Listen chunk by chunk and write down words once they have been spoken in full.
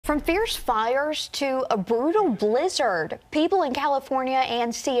From fierce fires to a brutal blizzard, people in California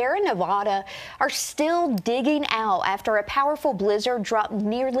and Sierra Nevada are still digging out after a powerful blizzard dropped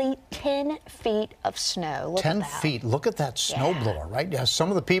nearly 10 feet of snow. Look 10 at that. feet. Look at that snowblower, right? Yeah, some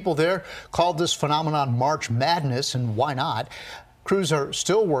of the people there called this phenomenon March Madness, and why not? Crews are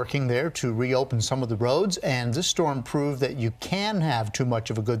still working there to reopen some of the roads, and this storm proved that you can have too much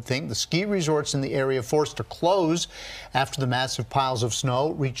of a good thing. The ski resorts in the area forced to close after the massive piles of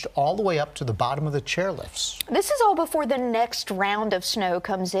snow reached all the way up to the bottom of the chairlifts. This is all before the next round of snow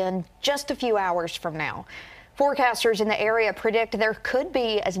comes in just a few hours from now. Forecasters in the area predict there could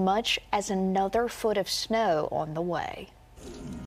be as much as another foot of snow on the way.